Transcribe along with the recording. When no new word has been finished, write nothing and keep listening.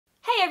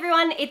Hey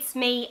everyone, it's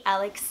me,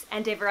 Alex,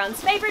 and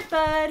everyone's favourite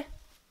bird,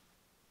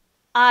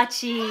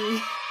 Archie.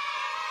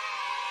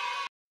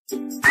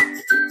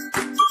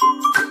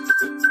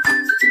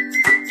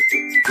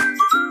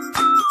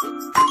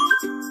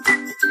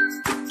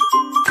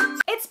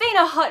 It's been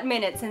a hot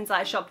minute since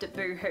I shopped at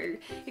Boohoo.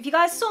 If you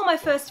guys saw my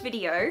first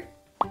video,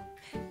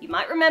 you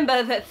might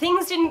remember that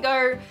things didn't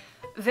go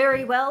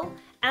very well,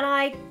 and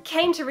I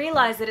came to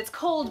realise that it's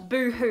called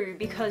Boohoo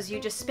because you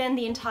just spend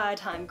the entire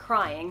time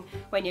crying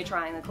when you're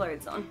trying the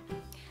clothes on.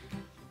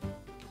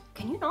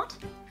 Can you not?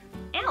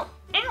 Ow,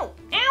 ow,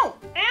 ow,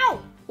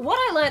 ow! What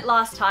I learnt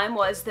last time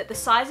was that the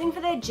sizing for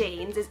their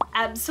jeans is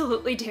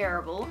absolutely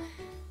terrible.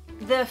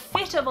 The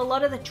fit of a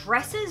lot of the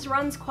dresses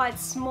runs quite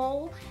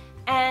small,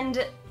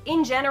 and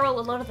in general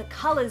a lot of the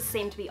colours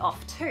seem to be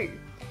off too.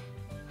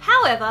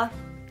 However,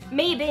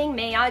 me being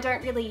me, I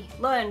don't really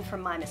learn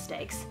from my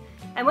mistakes.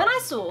 And when I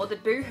saw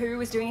that Boohoo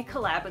was doing a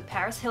collab with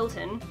Paris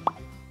Hilton,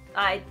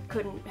 I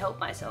couldn't help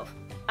myself.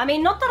 I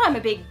mean, not that I'm a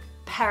big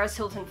Paris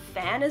Hilton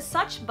fan as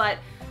such, but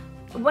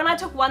when I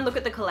took one look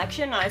at the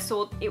collection and I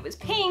saw it was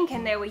pink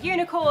and there were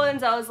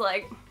unicorns, I was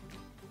like,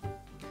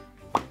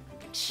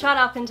 shut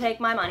up and take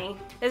my money.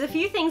 There's a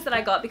few things that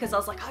I got because I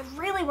was like, I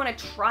really want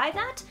to try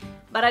that,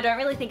 but I don't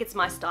really think it's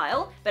my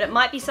style, but it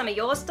might be some of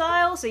your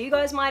style, so you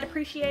guys might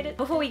appreciate it.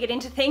 Before we get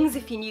into things,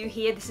 if you're new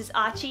here, this is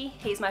Archie.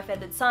 He's my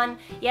feathered son.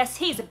 Yes,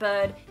 he's a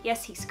bird.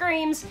 Yes, he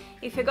screams.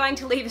 If you're going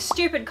to leave a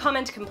stupid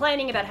comment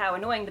complaining about how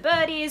annoying the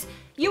bird is,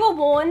 you were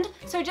warned,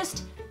 so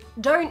just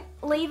don't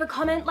leave a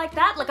comment like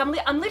that. Like,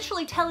 I'm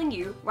literally telling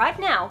you right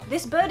now,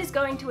 this bird is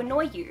going to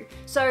annoy you.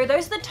 So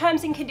those are the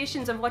terms and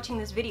conditions of watching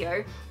this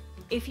video.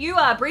 If you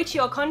breach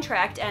your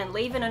contract and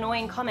leave an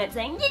annoying comment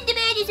saying, the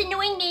bird is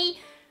annoying me,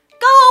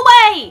 go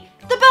away!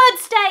 The bird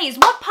stays!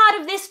 What part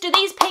of this do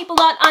these people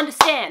not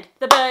understand?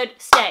 The bird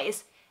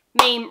stays.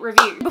 Meme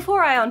review.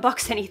 Before I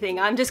unbox anything,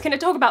 I'm just gonna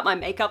talk about my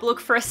makeup look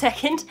for a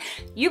second.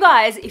 You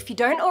guys, if you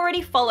don't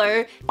already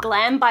follow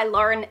Glam by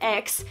Lauren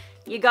X,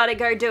 you gotta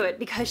go do it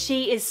because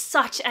she is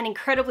such an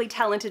incredibly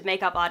talented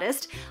makeup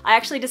artist. I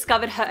actually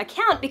discovered her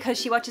account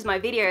because she watches my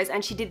videos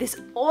and she did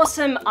this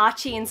awesome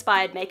Archie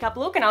inspired makeup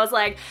look and I was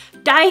like,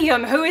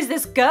 damn, who is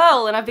this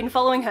girl? And I've been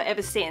following her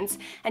ever since.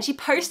 And she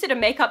posted a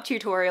makeup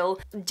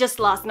tutorial just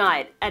last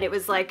night and it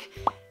was like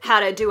how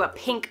to do a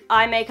pink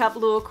eye makeup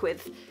look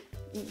with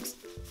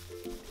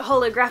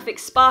holographic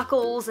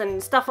sparkles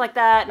and stuff like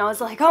that, and I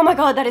was like, oh my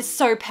god, that is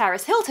so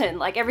Paris Hilton.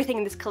 Like, everything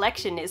in this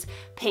collection is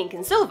pink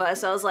and silver,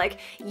 so I was like,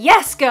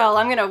 yes girl,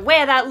 I'm gonna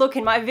wear that look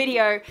in my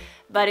video,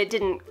 but it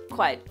didn't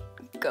quite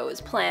go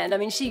as planned. I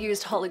mean, she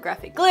used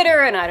holographic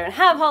glitter and I don't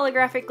have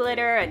holographic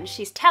glitter, and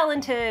she's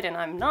talented and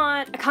I'm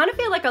not. I kind of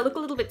feel like I look a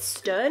little bit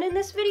stern in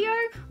this video.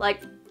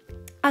 Like,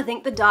 I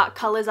think the dark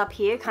colors up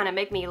here kind of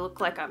make me look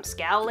like I'm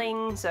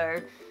scowling, so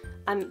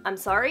I'm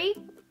sorry.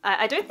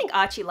 I don't think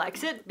Archie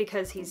likes it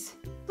because he's...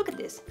 Look at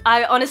this.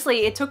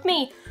 Honestly, it took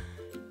me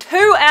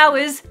 2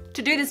 hours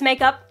to do this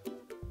makeup.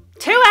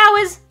 2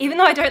 hours! Even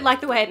though I don't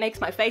like the way it makes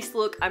my face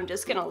look, I'm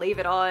just gonna leave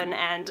it on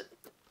and...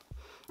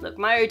 Look,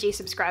 my OG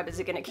subscribers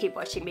are gonna keep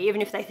watching me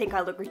even if they think I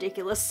look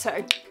ridiculous,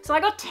 so I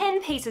got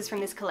 10 pieces from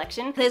this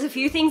collection. There's a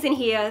few things in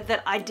here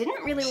that I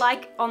didn't really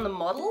like on the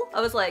model.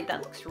 I was like,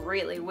 that looks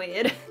really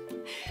weird.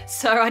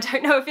 So I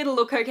don't know if it'll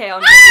look okay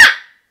on me.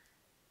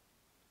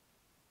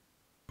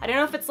 I don't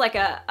know if it's like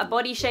a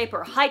body shape or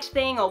a height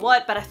thing or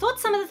what, but I thought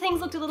some of the things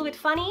looked a little bit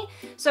funny,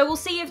 so we'll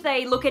see if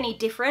they look any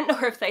different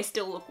or if they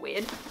still look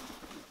weird.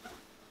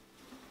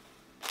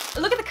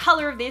 Look at the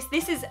color of this.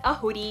 This is a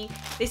hoodie.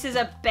 This is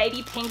a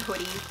baby pink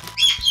hoodie.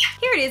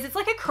 Here it is. It's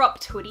like a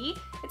cropped hoodie.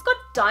 It's got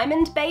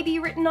Diamond Baby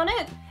written on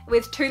it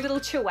with 2 little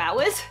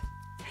chihuahuas.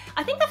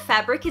 I think the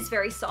fabric is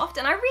very soft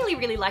and I really,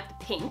 really like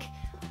the pink.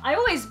 I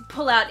always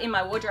pull out in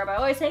my wardrobe, I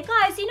always say,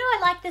 guys, you know I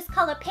like this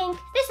color pink.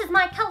 This is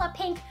my color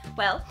pink.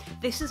 Well,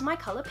 this is my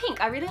color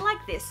pink. I really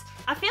like this.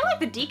 I feel like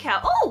the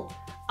decal,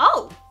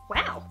 oh,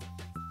 wow.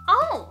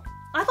 Oh,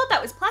 I thought that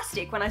was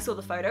plastic when I saw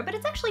the photo, but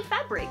it's actually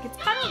fabric. It's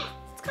kind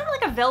of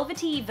like a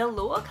velvety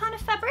velour kind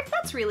of fabric.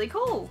 That's really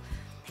cool.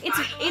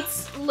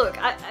 Look,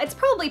 it's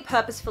probably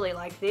purposefully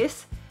like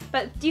this,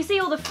 but do you see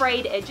all the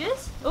frayed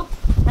edges? Oh,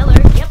 hello,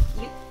 yep,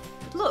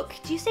 look,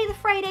 do you see the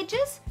frayed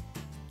edges?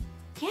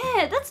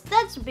 Yeah,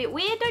 that's a bit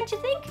weird, don't you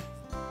think?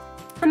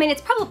 I mean,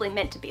 it's probably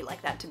meant to be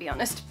like that, to be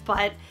honest,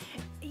 but,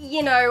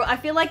 you know, I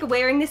feel like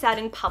wearing this out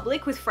in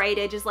public with frayed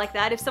edges like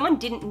that, if someone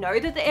didn't know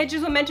that the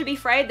edges were meant to be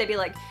frayed, they'd be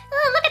like,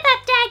 oh, look at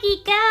that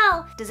daggy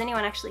girl. Does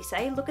anyone actually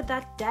say, look at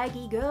that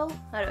daggy girl?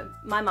 I don't know,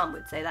 my mum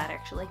would say that,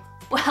 actually.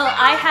 Well,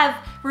 I have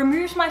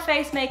removed my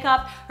face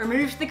makeup,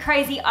 removed the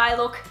crazy eye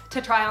look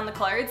to try on the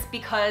clothes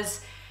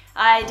because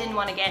I didn't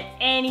want to get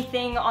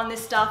anything on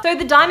this stuff. So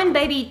the Diamond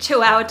Baby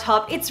Chihuahua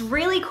top, it's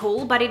really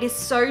cool, but it is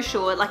so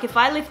short. Like, if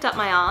I lift up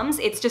my arms,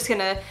 it's just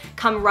gonna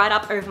come right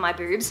up over my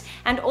boobs.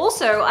 And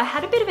also, I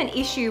had a bit of an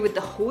issue with the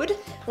hood.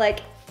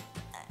 Like,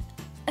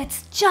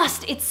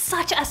 it's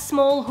such a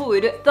small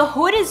hood. The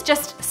hood is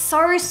just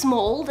so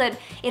small that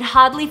it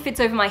hardly fits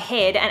over my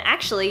head. And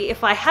actually,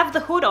 if I have the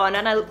hood on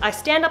and I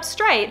stand up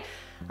straight,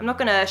 I'm not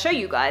gonna show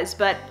you guys,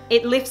 but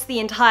it lifts the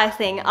entire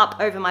thing up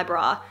over my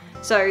bra.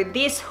 So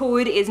this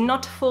hood is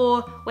not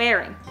for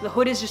wearing. The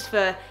hood is just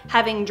for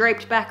having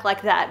draped back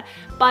like that.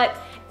 But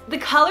the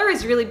color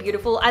is really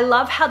beautiful. I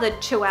love how the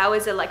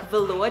chihuahuas are like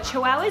velour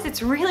chihuahuas.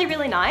 It's really,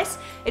 really nice.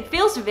 It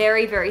feels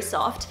very, very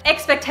soft.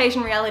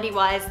 Expectation reality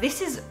wise,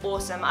 this is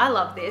awesome. I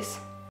love this.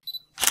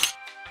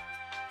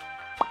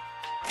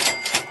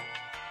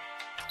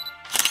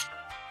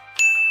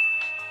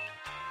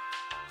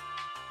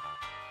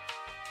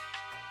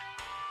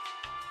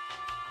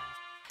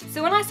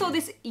 So when I saw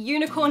this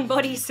unicorn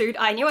bodysuit,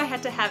 I knew I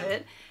had to have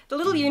it. The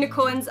little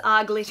unicorns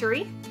are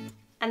glittery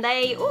and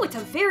oh, it's a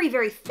very,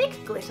 very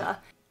thick glitter.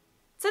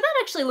 So that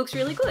actually looks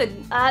really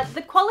good.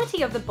 The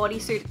quality of the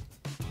bodysuit,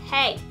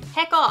 hey,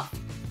 heck off,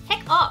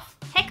 heck off,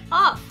 heck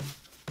off,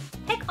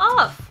 heck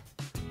off.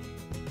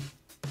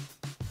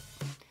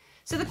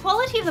 So the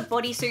quality of the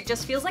bodysuit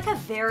just feels like a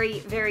very,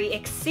 very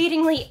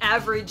exceedingly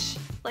average,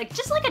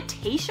 just like a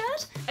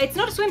t-shirt. It's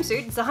not a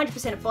swimsuit, it's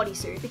 100% a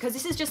bodysuit because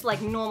this is just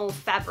like normal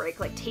fabric,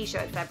 like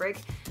t-shirt fabric.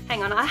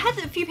 Hang on, I had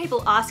a few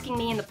people asking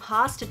me in the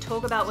past to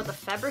talk about what the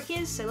fabric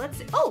is, so let's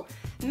see. Oh,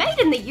 made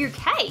in the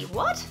UK,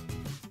 what?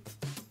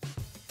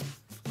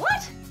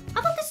 What?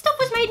 I thought this stuff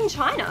was made in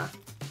China.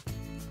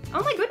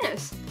 Oh my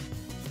goodness.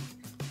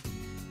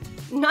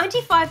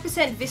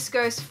 95%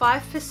 viscose,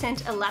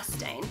 5%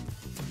 elastane.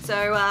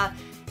 So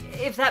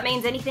if that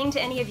means anything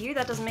to any of you,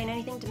 that doesn't mean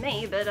anything to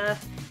me, but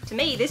to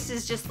me this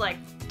is just like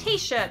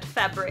t-shirt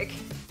fabric.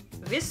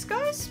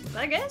 Viscose,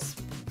 I guess?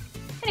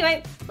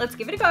 Anyway, let's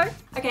give it a go.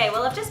 Okay,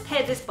 well I've just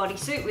paired this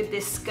bodysuit with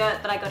this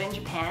skirt that I got in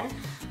Japan.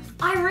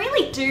 I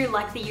really do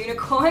like the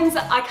unicorns.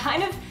 I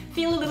kind of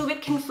feel a little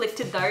bit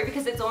conflicted though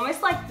because it's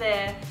almost like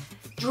they're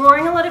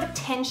drawing a lot of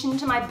attention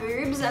to my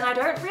boobs and I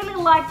don't really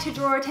like to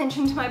draw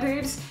attention to my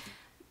boobs.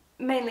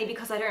 Mainly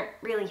because I don't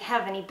really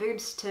have any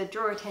boobs to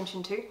draw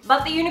attention to.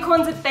 But the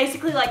unicorns are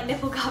basically like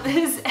nipple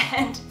covers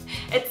and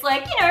it's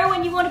like, you know,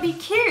 when you want to be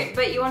cute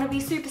but you want to be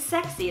super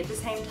sexy at the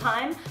same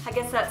time. I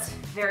guess that's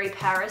very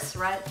Paris,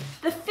 right?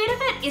 The fit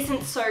of it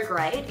isn't so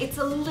great. It's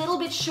a little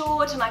bit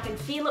short and I can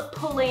feel it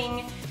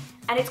pulling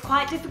and it's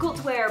quite difficult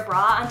to wear a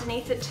bra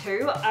underneath it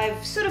too.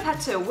 I've sort of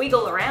had to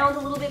wiggle around a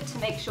little bit to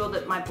make sure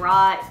that my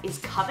bra is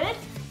covered.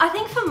 I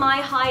think for my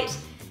height,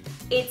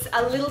 it's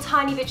a little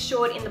tiny bit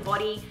short in the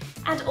body.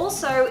 And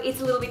also, it's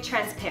a little bit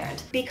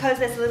transparent. Because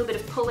there's a little bit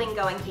of pulling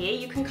going here,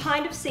 you can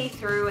kind of see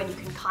through and you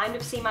can kind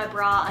of see my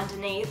bra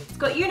underneath. It's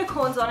got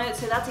unicorns on it,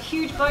 so that's a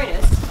huge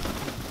bonus.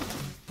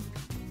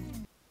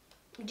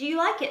 Do you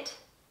like it?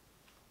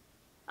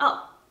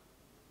 Oh,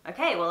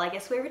 okay, well I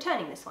guess we're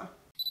returning this one.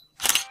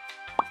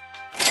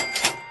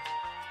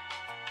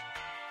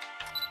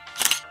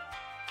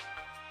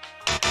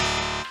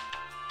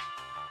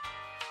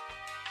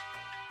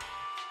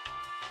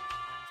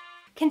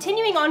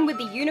 Continuing on with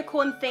the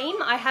unicorn theme,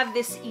 I have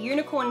this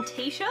unicorn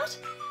t-shirt.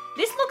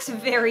 This looks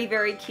very,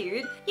 very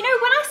cute. You know,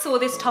 when I saw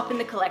this top in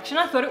the collection,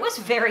 I thought it was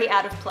very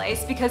out of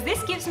place because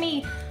this gives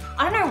me,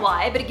 I don't know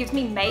why, but it gives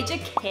me major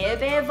Care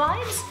Bear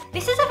vibes.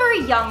 This is a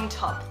very young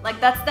top. Like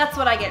that's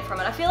what I get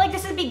from it. I feel like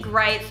this would be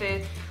great for,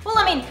 well,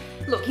 I mean,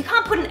 look, you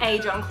can't put an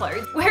age on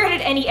clothes. Wear it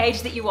at any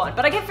age that you want,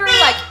 but I get very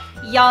like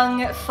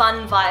young,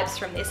 fun vibes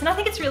from this, and I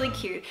think it's really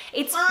cute.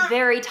 It's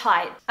very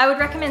tight. I would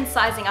recommend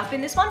sizing up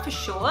in this one for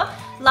sure.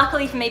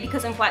 Luckily for me,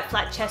 because I'm quite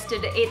flat-chested,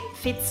 it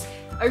fits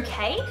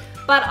okay,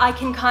 but I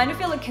can kind of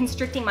feel it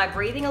constricting my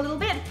breathing a little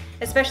bit,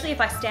 especially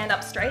if I stand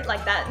up straight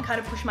like that and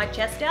kind of push my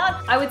chest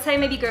out. I would say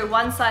maybe go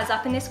one size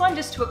up in this one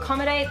just to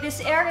accommodate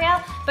this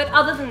area, but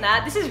other than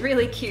that, this is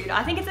really cute.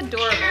 I think it's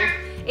adorable.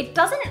 It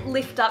doesn't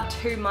lift up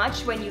too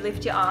much when you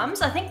lift your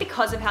arms. I think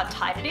because of how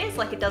tight it is,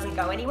 like it doesn't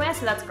go anywhere,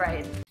 so that's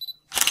great.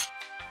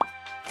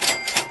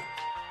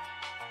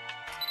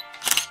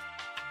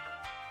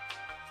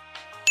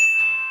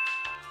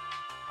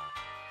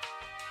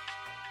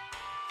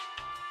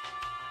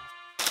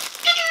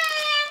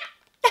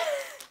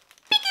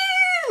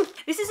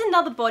 This is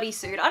another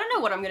bodysuit. I don't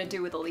know what I'm gonna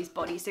do with all these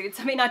bodysuits.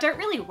 I mean, I don't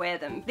really wear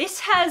them. This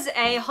has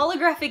a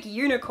holographic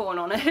unicorn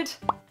on it.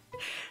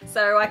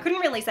 So I couldn't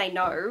really say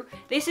no.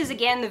 This is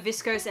again the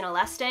viscose and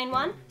elastane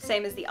one,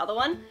 same as the other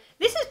one.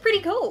 This is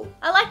pretty cool.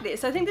 I like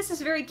this. I think this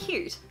is very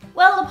cute.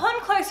 Well, upon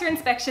closer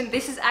inspection,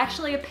 this is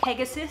actually a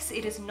Pegasus.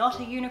 It is not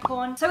a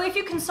unicorn. So if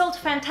you consult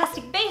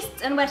Fantastic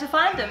Beasts and Where to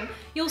Find Them,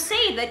 you'll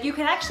see that you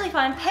can actually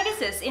find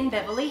Pegasus in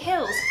Beverly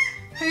Hills.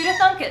 Who'da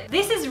thunk it?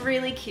 This is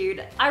really cute.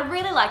 I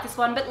really like this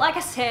one, but like I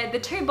said, the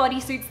two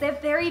bodysuits, they're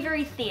very,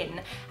 very thin,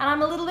 and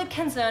I'm a little bit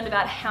concerned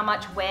about how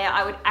much wear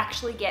I would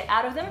actually get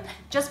out of them,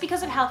 just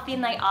because of how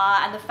thin they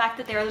are and the fact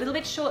that they're a little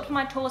bit short for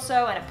my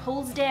torso and it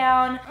pulls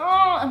down.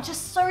 Oh, I'm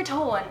just so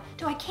torn.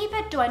 Do I keep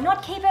it? Do I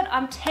not keep it?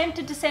 I'm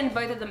tempted to send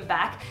both of them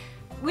back,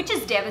 which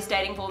is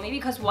devastating for me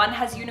because one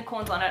has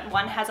unicorns on it and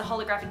one has a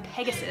holographic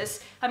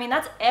Pegasus. I mean,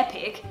 that's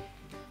epic.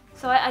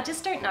 So I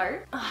just don't know.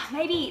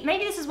 Maybe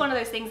this is one of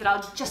those things that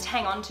I'll just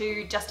hang on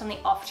to just on the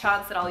off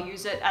chance that I'll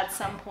use it at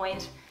some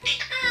point.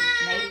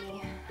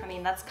 Maybe. I mean,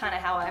 mean, that's kind of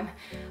how I'm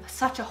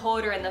such a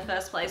hoarder in the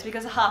first place,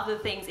 because half the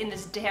things in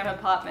this damn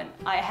apartment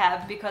I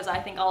have because I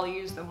think I'll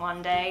use them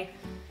one day,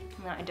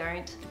 and I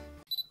don't.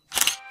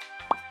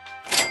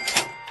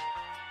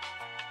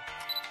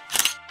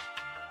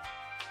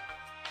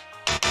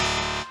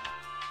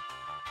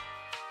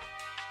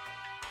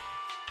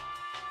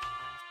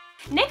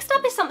 Next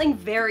up is something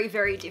very,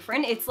 very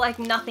different. It's like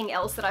nothing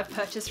else that I've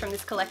purchased from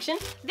this collection.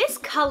 This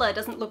color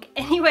doesn't look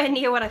anywhere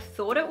near what I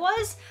thought it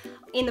was.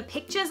 In the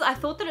pictures, I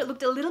thought that it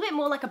looked a little bit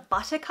more like a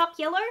buttercup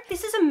yellow.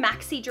 This is a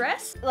maxi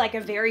dress, like a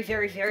very,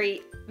 very,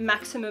 very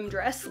maximum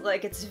dress.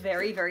 Like it's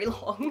very, very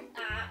long.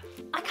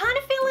 I kind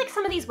of feel like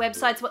some of these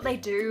websites, what they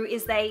do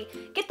is they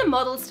get the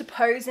models to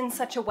pose in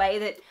such a way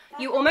that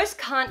you almost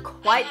can't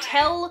quite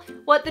tell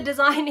what the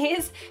design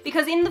is,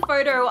 because in the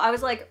photo I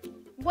was like,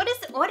 what does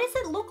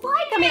it look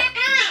like? I mean,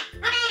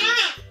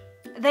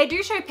 they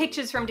do show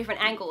pictures from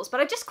different angles, but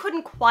I just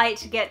couldn't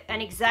quite get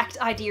an exact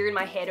idea in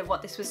my head of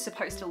what this was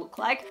supposed to look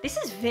like. This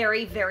is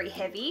very, very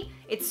heavy.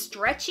 It's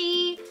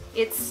stretchy.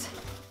 It's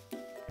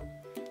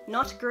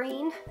not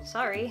green,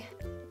 sorry.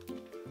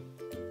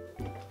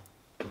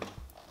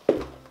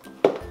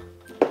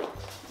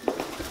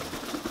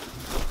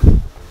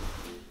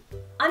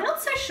 I'm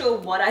not so sure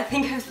what I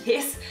think of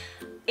this.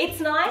 It's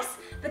nice.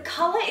 The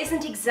color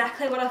isn't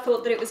exactly what I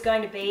thought that it was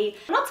going to be.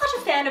 I'm not such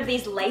a fan of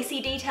these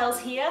lacy details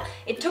here.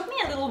 It took me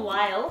a little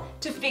while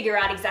to figure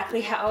out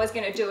exactly how I was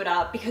going to do it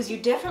up, because you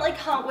definitely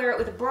can't wear it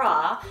with a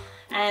bra,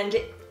 and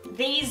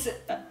these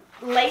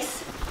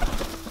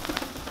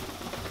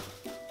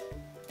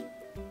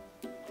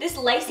this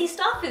lacy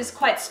stuff is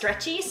quite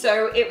stretchy,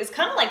 so it was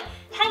kind of like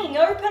hanging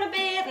open a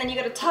bit, and then you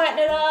got to tighten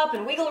it up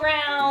and wiggle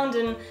around,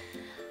 and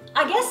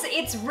I guess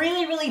it's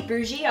really, really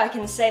bougie, I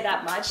can say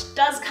that much.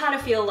 Does kind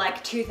of feel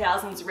like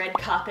 2000s red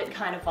carpet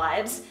kind of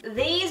vibes.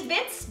 These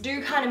bits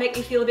do kind of make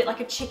me feel a bit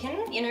like a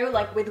chicken, you know,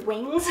 like with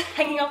wings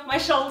hanging off my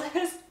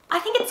shoulders. I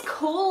think it's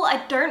cool.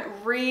 I don't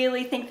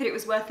really think that it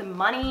was worth the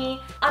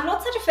money. I'm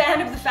not such a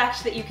fan of the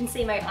fact that you can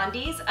see my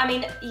undies. I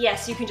mean,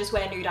 yes, you can just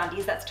wear nude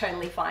undies, that's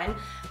totally fine.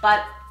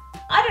 But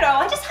I don't know,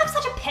 I just have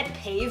such a pet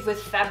peeve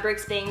with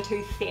fabrics being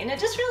too thin. It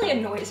just really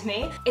annoys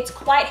me. It's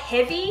quite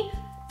heavy,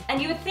 and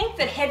you would think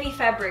that heavy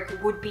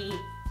fabric would be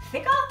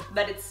thicker,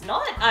 but it's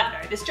not. I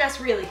don't know, this dress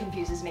really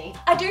confuses me.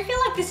 I do feel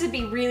like this would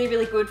be really,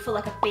 really good for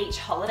like a beach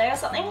holiday or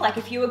something. Like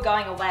if you were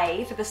going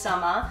away for the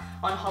summer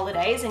on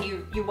holidays and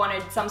you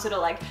wanted some sort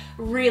of like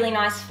really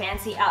nice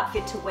fancy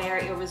outfit to wear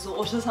at your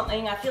resort or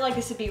something, I feel like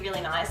this would be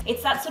really nice.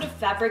 It's that sort of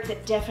fabric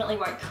that definitely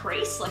won't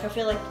crease. Like I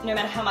feel like no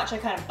matter how much I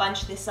kind of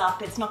bunch this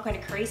up, it's not going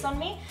to crease on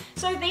me.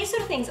 So these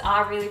sort of things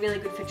are really, really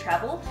good for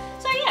travel.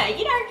 So yeah,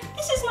 you know,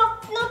 this is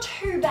not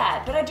too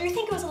bad, but I do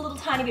think it was a little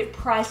tiny bit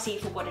pricey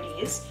for what it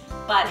is.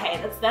 But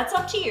hey, that's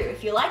up to you.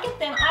 If you like it,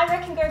 then I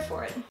reckon go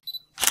for it.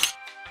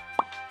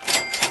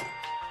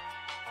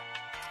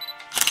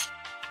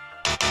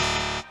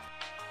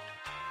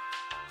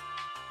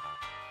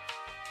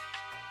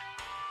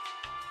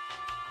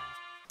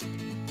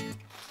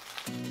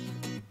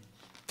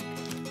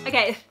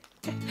 Okay,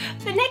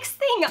 the next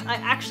thing, I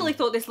actually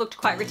thought this looked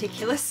quite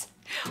ridiculous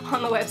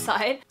on the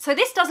website. So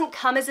this doesn't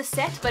come as a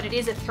set, but it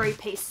is a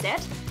 3-piece set.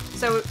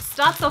 So it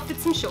starts off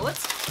with some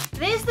shorts.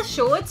 There's the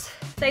shorts.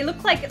 They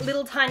look like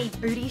little tiny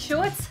booty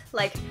shorts,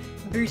 like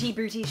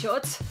booty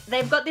shorts.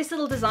 They've got this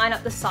little design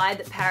up the side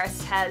that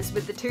Paris has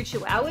with the 2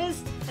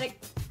 chihuahuas. And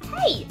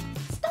hey,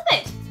 stop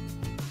it!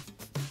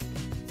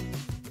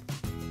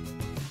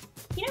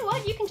 You know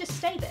what? You can just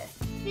stay there.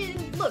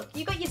 Look,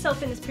 you got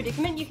yourself in this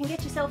predicament, you can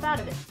get yourself out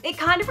of it. It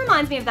kind of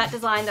reminds me of that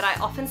design that I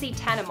often see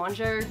Tana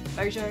Mongoose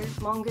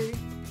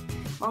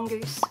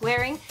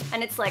wearing,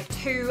 and it's like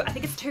I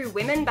think it's 2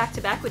 women back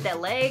to back with their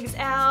legs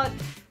out.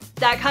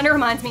 That kind of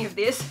reminds me of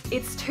this.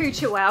 It's 2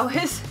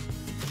 chihuahuas.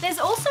 There's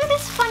also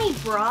this funny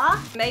bra.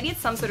 Maybe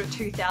it's some sort of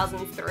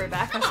 2000s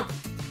throwback.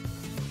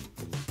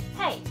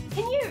 Hey,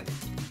 can you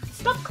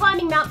stop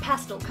climbing Mount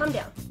Pastel? Come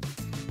down.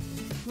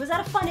 Was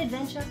that a fun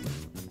adventure?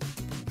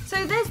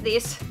 So there's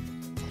this.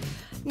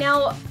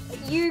 Now,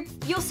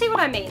 you'll see what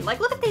I mean.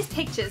 Like, look at these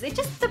pictures.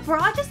 The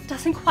bra just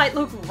doesn't quite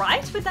look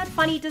right with that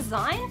funny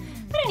design.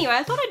 But anyway,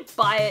 I thought I'd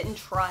buy it and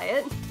try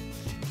it.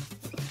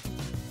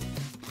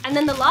 And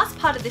then the last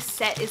part of this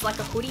set is like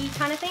a hoodie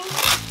kind of thing.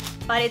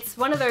 But it's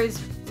one of those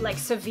like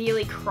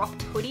severely cropped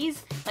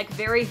hoodies, like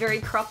very,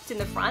 very cropped in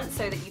the front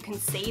so that you can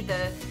see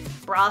the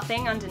bra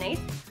thing underneath.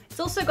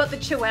 It's also got the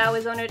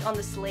chihuahuas on it on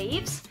the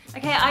sleeves.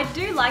 Okay, I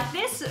do like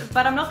this,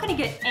 but I'm not gonna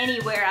get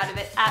anywhere out of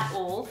it at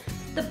all.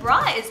 The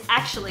bra is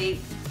actually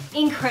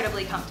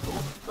incredibly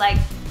comfortable. Like,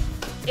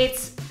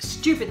 it's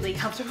stupidly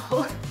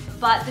comfortable.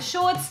 But the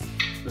shorts,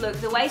 look,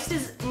 the waist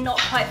is not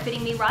quite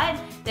fitting me right.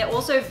 They're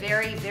also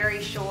very,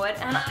 very short,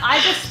 and I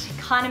just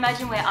can't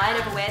imagine where I'd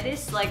ever wear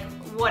this. Like,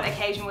 what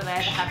occasion would I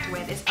ever have to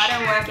wear this? I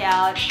don't work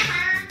out,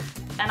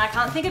 and I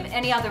can't think of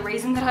any other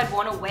reason that I'd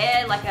want to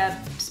wear like a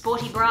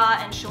sporty bra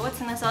and shorts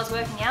unless I was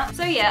working out.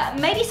 So yeah,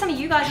 maybe some of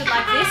you guys would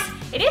like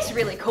this. It is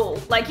really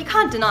cool. Like, you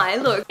can't deny,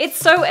 look, it's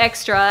so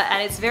extra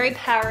and it's very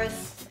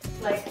Paris.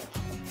 Like,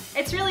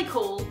 it's really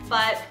cool,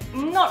 but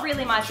not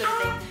really my sort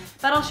of thing.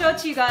 but I'll show it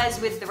to you guys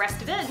with the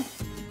rest of it.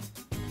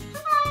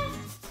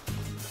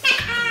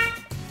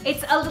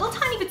 It's a little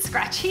tiny bit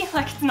scratchy,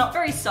 like it's not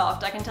very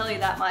soft, I can tell you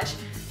that much,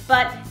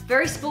 but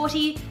very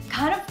sporty,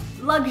 kind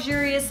of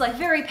luxurious, like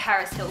very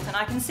Paris Hilton.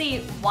 I can see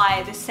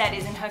why this set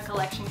is in her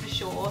collection for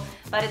sure,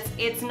 but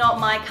it's not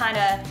my kind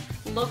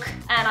of look,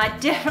 and I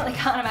definitely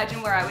can't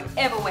imagine where I would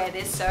ever wear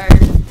this, so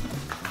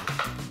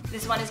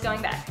this one is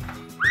going back.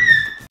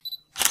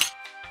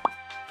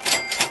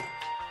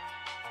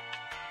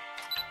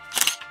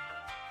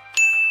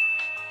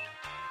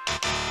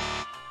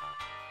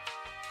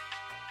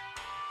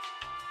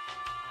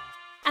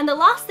 And the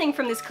last thing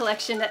from this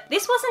collection, that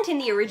this wasn't in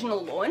the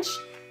original launch.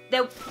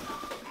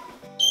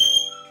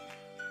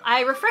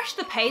 I refreshed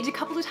the page a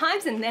couple of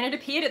times and then it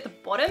appeared at the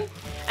bottom,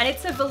 and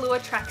it's a velour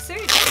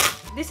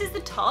tracksuit. This is the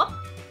top,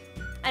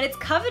 and it's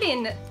covered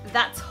in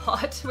That's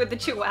Hot with the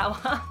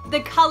Chihuahua.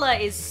 The color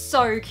is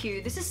so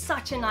cute. This is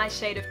such a nice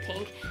shade of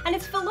pink, and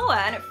it's velour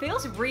and it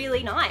feels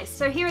really nice.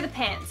 So here are the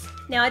pants.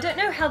 Now I don't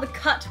know how the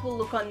cut will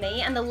look on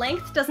me, and the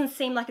length doesn't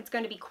seem like it's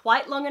going to be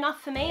quite long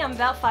enough for me. I'm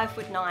about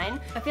 5'9".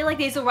 I feel like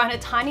these will run a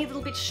tiny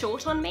little bit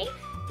short on me,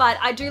 but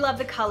I do love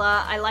the color.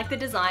 I like the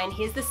design.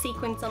 Here's the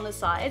sequins on the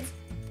sides.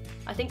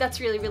 I think that's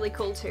really, really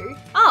cool too.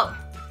 Oh,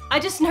 I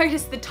just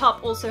noticed the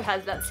top also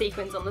has that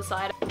sequins on the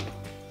side.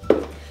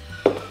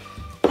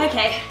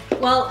 Okay,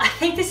 well, I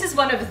think this is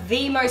one of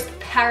the most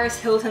Paris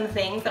Hilton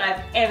things that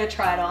I've ever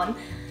tried on.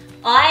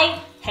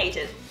 I hate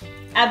it.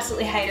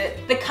 Absolutely hate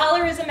it. The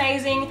color is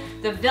amazing.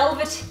 The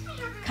velvet,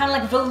 kind of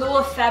like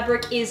velour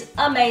fabric is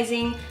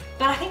amazing,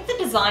 but I think the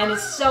design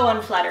is so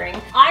unflattering.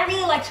 I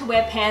really like to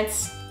wear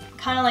pants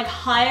kind of like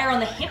higher on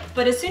the hip,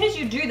 but as soon as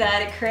you do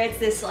that, it creates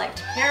this like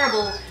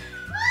terrible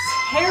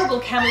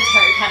camel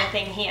toe kind of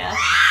thing here.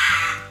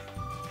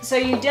 So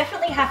you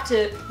definitely have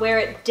to wear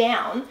it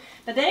down,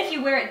 but then if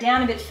you wear it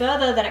down a bit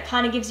further, then it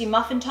kind of gives you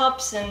muffin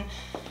tops, and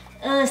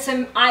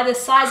so either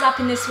size up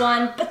in this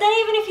one, but then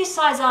even if you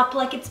size up,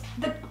 like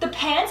the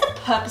pants are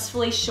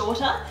purposefully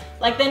shorter.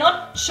 Like they're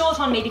not short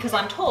on me because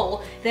I'm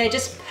tall, they're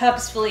just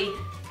purposefully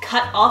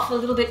cut off a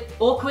little bit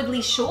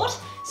awkwardly short.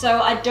 So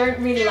I don't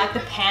really like the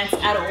pants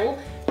at all,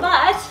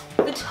 but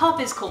the top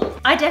is cool.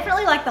 I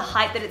definitely like the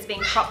height that it's being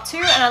cropped to,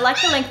 and I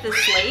like the length of the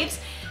sleeves,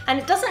 and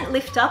it doesn't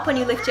lift up when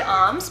you lift your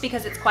arms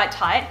because it's quite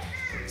tight.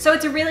 So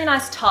it's a really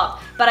nice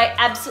top, but I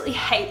absolutely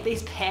hate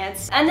these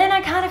pants. And then I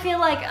kind of feel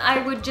like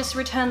I would just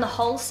return the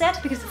whole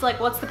set, because it's like,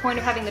 what's the point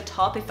of having the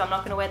top if I'm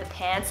not gonna wear the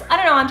pants? I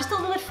don't know, I'm just a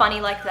little bit funny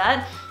like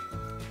that.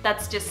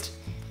 That's just,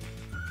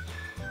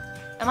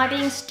 am I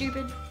being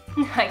stupid?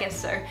 I guess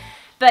so.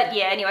 But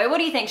yeah, anyway, what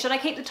do you think? Should I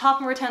keep the top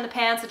and return the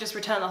pants, or just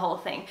return the whole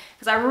thing?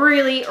 Because I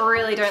really,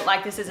 really don't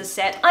like this as a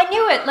set. I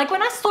knew it, like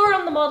when I saw it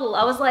on the model,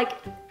 I was like,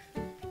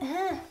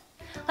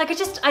 like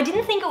I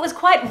didn't think it was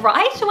quite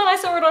right when I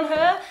saw it on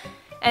her.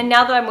 And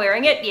now that I'm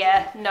wearing it,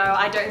 yeah, no,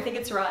 I don't think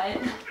it's right.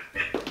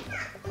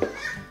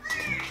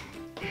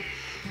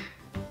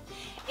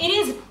 It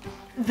is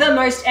the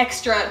most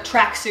extra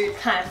tracksuit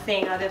kind of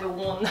thing I've ever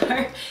worn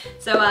though.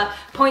 So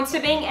points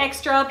for being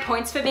extra,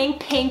 points for being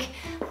pink,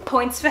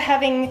 points for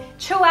having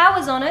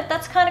chihuahuas on it.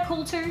 That's kind of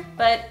cool too,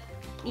 but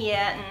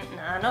yeah,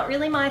 nah, not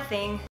really my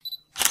thing.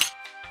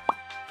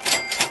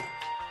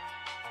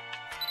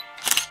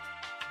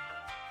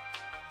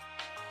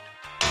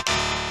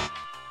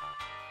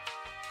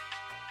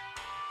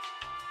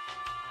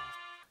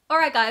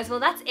 Alright guys, well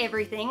that's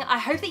everything. I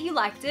hope that you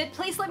liked it.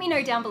 Please let me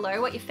know down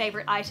below what your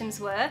favourite items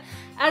were.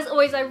 As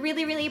always, I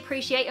really, really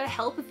appreciate your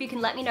help if you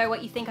can let me know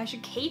what you think I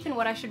should keep and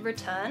what I should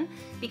return,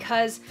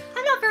 because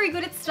I'm not very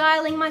good at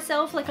styling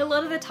myself. Like a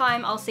lot of the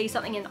time I'll see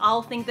something and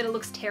I'll think that it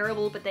looks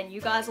terrible, but then you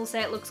guys will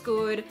say it looks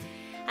good,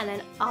 and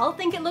then I'll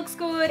think it looks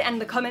good,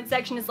 and the comment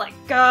section is like,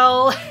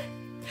 girl,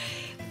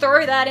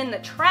 throw that in the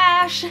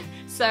trash.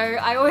 So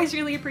I always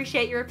really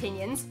appreciate your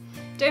opinions.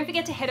 Don't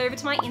forget to head over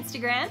to my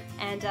Instagram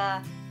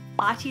and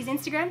Archie's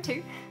Instagram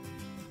too.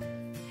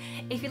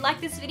 If you like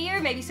this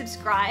video, maybe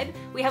subscribe.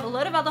 We have a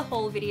lot of other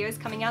haul videos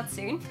coming out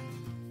soon.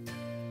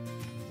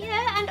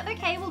 Yeah, and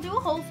okay, we'll do a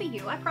haul for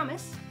you, I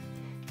promise.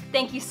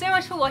 Thank you so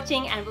much for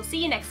watching, and we'll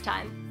see you next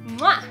time.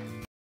 Mwah!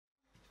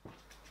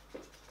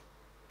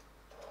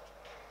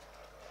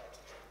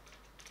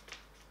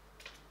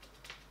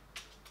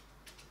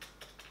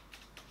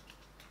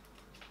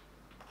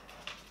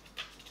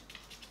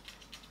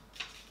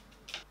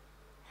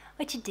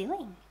 What you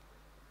doing?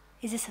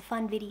 Is this a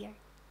fun video?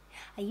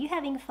 Are you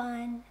having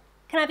fun?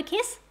 Can I have a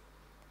kiss?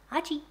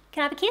 Archie,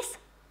 can I have a kiss?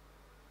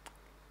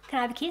 Can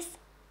I have a kiss?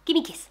 Give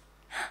me a kiss.